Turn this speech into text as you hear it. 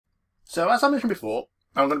So as I mentioned before,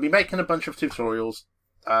 I'm going to be making a bunch of tutorials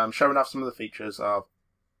showing off some of the features of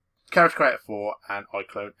Character Creator 4 and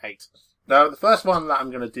Iclone 8. Now the first one that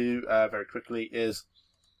I'm going to do very quickly is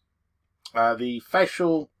the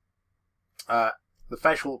facial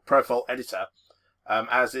profile editor,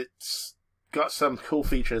 as it's got some cool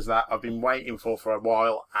features that I've been waiting for a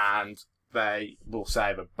while, and they will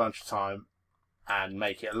save a bunch of time and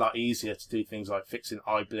make it a lot easier to do things like fixing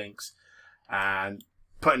eye blinks and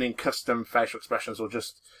putting in custom facial expressions, or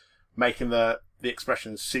just making the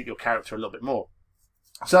expressions suit your character a little bit more.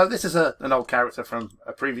 So this is an old character from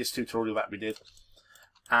a previous tutorial that we did,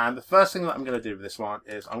 and the first thing that I'm going to do with this one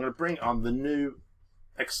is I'm going to bring on the new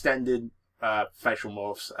extended facial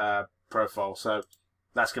morphs profile. So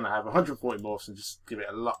that's going to have 140 morphs and just give it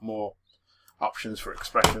a lot more options for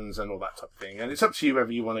expressions and all that type of thing. And it's up to you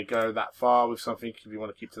whether you want to go that far with something, if you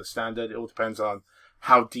want to keep to the standard. It all depends on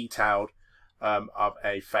how detailed of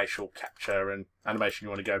a facial capture and animation you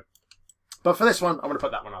want to go. But for this one, I'm going to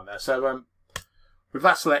put that one on there. So with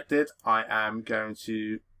that selected, I am going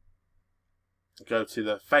to go to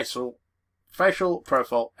the facial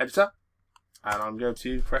profile editor, and I'm going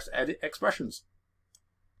to press edit expressions.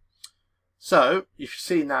 So you should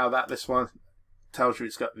see now that this one tells you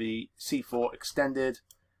it's got the C4 extended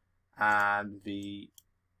and the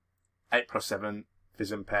 8+7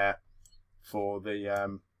 viz impair for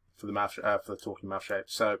the mouth for the talking mouth shape.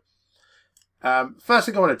 So first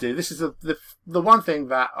thing I want to do, this is the one thing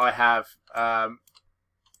that I have a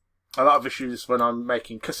lot of issues when I'm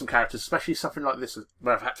making custom characters, especially something like this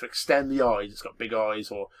where I've had to extend the eyes, it's got big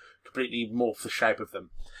eyes, or completely morph the shape of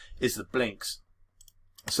them, is the blinks.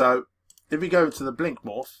 So if we go to the blink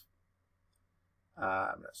morph,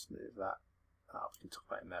 let's move that. We can talk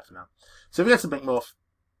about it in there for now. So if we go to the blink morph,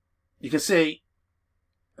 you can see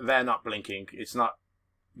they're not blinking. It's not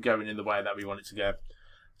going in the way that we want it to go.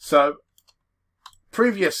 So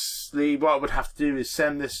previously, what I would have to do is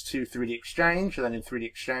send this to 3D Exchange, and then in 3D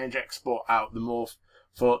Exchange export out the morph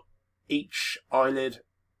for each eyelid,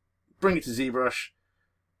 bring it to ZBrush,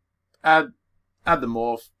 add the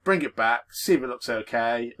morph, bring it back, see if it looks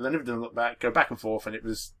okay, and then if it doesn't look back, go back and forth, and it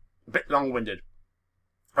was a bit long-winded.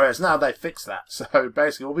 Whereas now they fixed that. So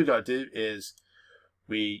basically all we've got to do is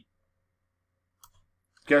we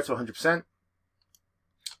go to 100%.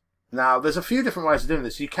 Now there's a few different ways of doing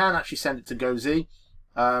this. You can actually send it to GoZ,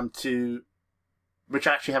 which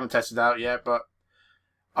I actually haven't tested out yet, but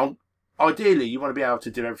ideally you want to be able to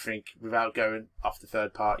do everything without going off the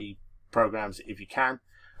third-party programs if you can.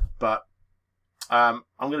 But I'm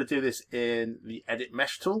going to do this in the Edit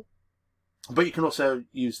Mesh tool, but you can also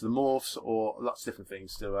use the morphs or lots of different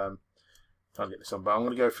things to try and get this on. But I'm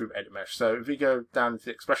going to go through Edit Mesh. So if we go down to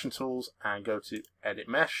the Expression Tools and go to Edit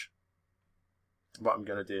Mesh, what I'm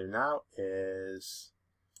going to do now is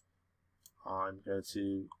I'm going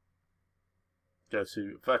to go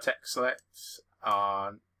to Vertex Select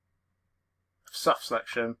on Soft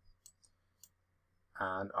Selection,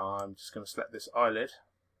 and I'm just going to select this eyelid.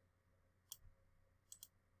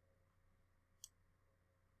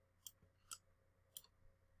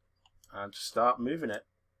 And just start moving it.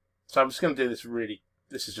 So I'm just going to do this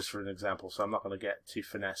this is just for an example, so I'm not going to get too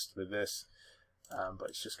finessed with this, but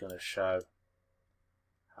it's just going to show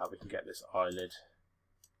how we can get this eyelid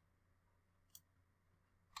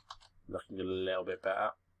looking a little bit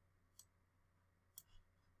better.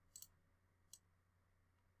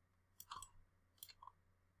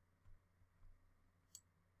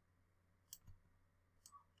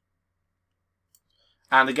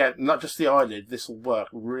 And again, not just the eyelid, this will work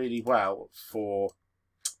really well for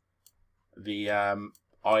the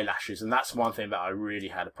eyelashes. And that's one thing that I really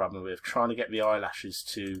had a problem with, trying to get the eyelashes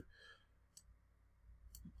to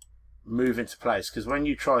move into place. Because when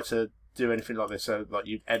you try to do anything like this, so like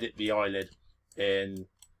you edit the eyelid in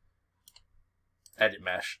Edit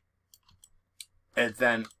Mesh, and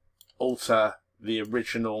then alter the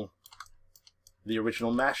original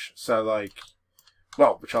mesh. So like,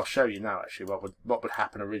 well, which I'll show you now actually what would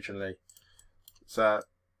happen originally. So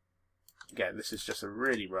again, this is just a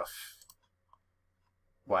really rough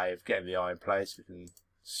way of getting the eye in place. We can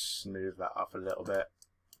smooth that up a little bit.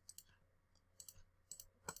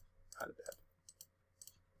 Add a bit.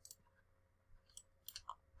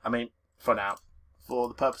 I mean, for now, for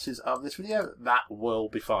the purposes of this video, that will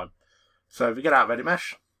be fine. So if we get out of Edit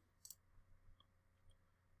Mesh,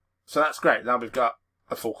 so that's great. Now we've got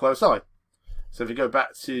a full closed eye. So if we go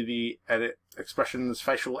back to the Edit Expressions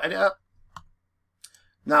Facial Editor,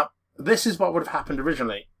 now this is what would have happened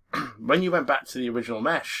originally. When you went back to the original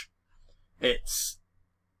mesh, it's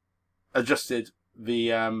adjusted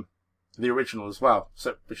the original as well,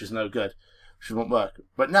 so which is no good. which won't work.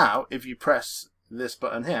 But now, if you press this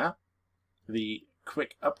button here, the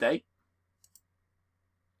quick update,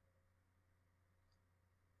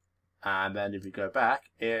 and then if you go back,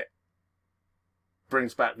 it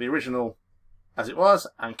brings back the original as it was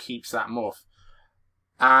and keeps that morph.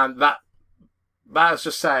 And that has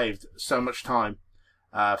just saved so much time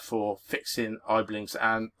for fixing eye blinks,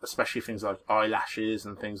 and especially things like eyelashes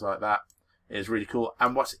and things like that. It is really cool.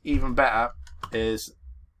 And what's even better is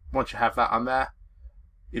once you have that on there,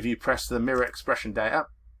 if you press the mirror expression data,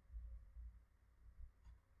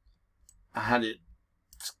 and it's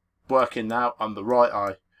working now on the right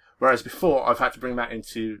eye. Whereas before I've had to bring that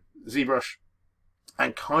into ZBrush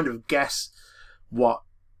and kind of guess what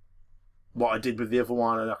I did with the other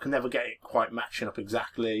one, and I can never get it quite matching up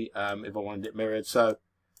exactly if I wanted it mirrored. So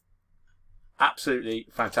absolutely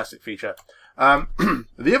fantastic feature.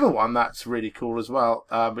 The other one that's really cool as well,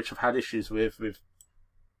 which I've had issues with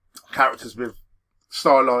characters with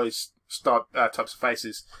stylized types of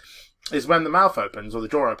faces, is when the mouth opens or the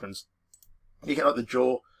jaw opens. You get like the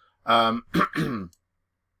jaw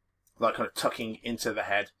like kind of tucking into the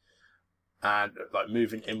head and like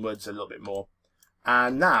moving inwards a little bit more.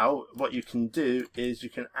 And now what you can do is you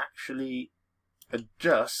can actually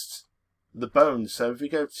adjust the bones. So if we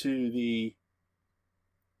go to the,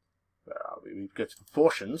 where are we? We go to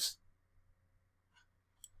proportions,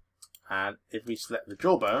 and if we select the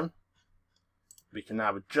jawbone, we can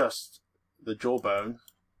now adjust the jawbone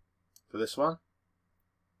for this one.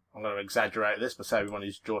 I'm going to exaggerate this, but say we want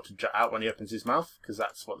his jaw to jut out when he opens his mouth, because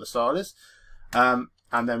that's what the style is. And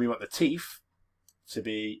then we want the teeth to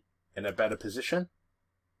be in a better position.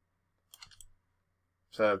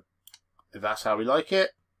 So if that's how we like it,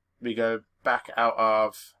 we go back out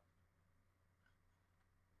of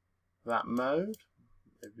that mode.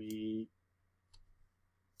 Maybe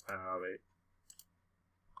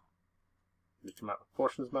we come out of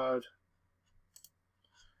proportions mode.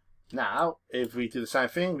 Now, if we do the same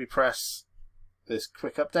thing, we press this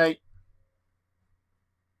quick update,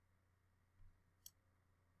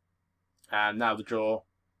 and now the jaw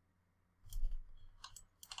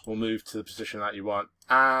will move to the position that you want,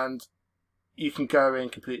 and you can go in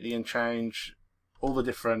completely and change all the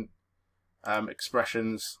different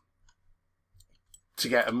expressions to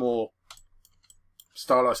get a more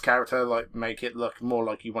stylized character, like make it look more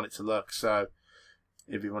like you want it to look. So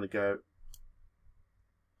if you want to go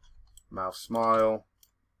mouth smile,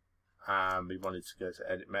 and we wanted to go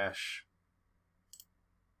to edit mesh,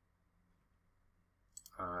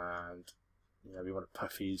 and you know, we want to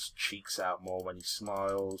puff his cheeks out more when he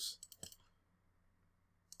smiles,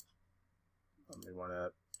 and we want to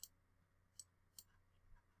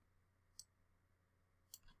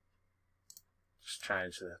just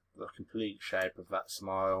change the complete shape of that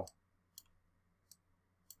smile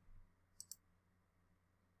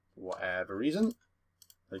for whatever reason.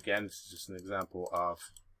 Again, this is just an example of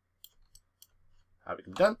how it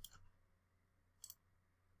can be done.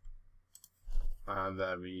 And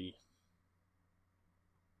then we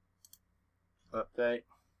update.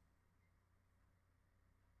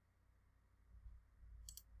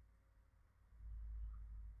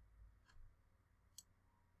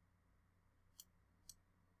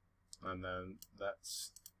 And then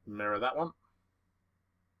let's mirror that one.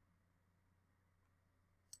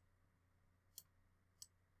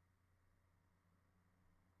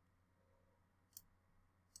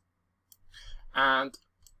 And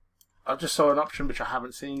I just saw an option which I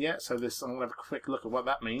haven't seen yet, so this, I'm going to have a quick look at what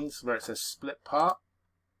that means, where it says split part.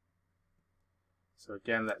 So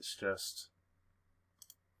again, let's just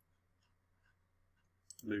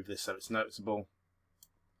move this so it's noticeable.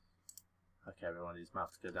 Okay, we want his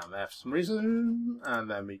mouth to go down there for some reason, and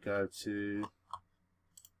then we go to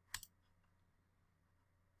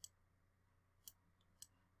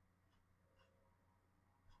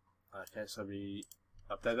okay, so we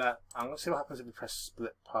update that. I'm going to see what happens if we press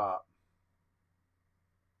split part.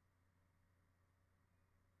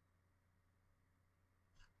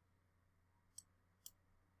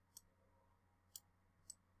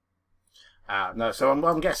 No, so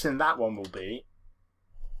I'm guessing that one will be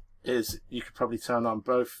is you could probably turn on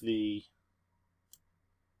both the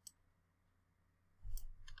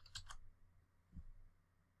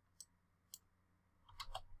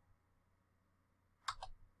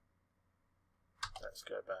let's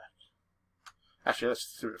go back. Actually,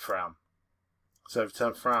 let's do it frown. So if we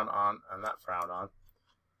turn frown on and that frown on,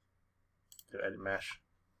 do edit mesh.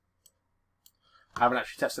 I haven't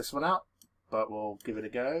actually tested this one out, but we'll give it a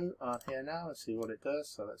go on here now and see what it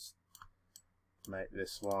does. So let's make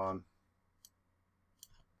this one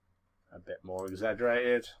a bit more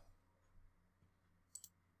exaggerated.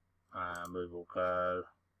 And we will go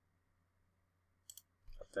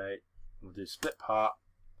update. We'll do split part.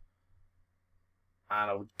 And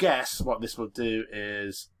I would guess what this will do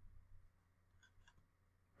is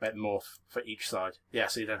make morph for each side. Yeah,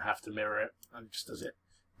 so you don't have to mirror it, and it just does it.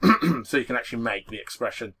 So you can actually make the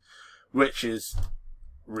expression, which is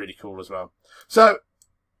really cool as well. So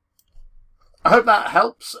I hope that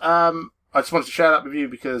helps. I just wanted to share that with you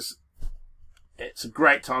because it's a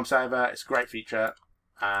great time saver, it's a great feature,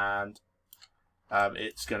 and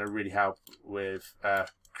it's going to really help with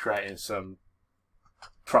creating some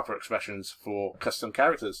proper expressions for custom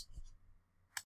characters.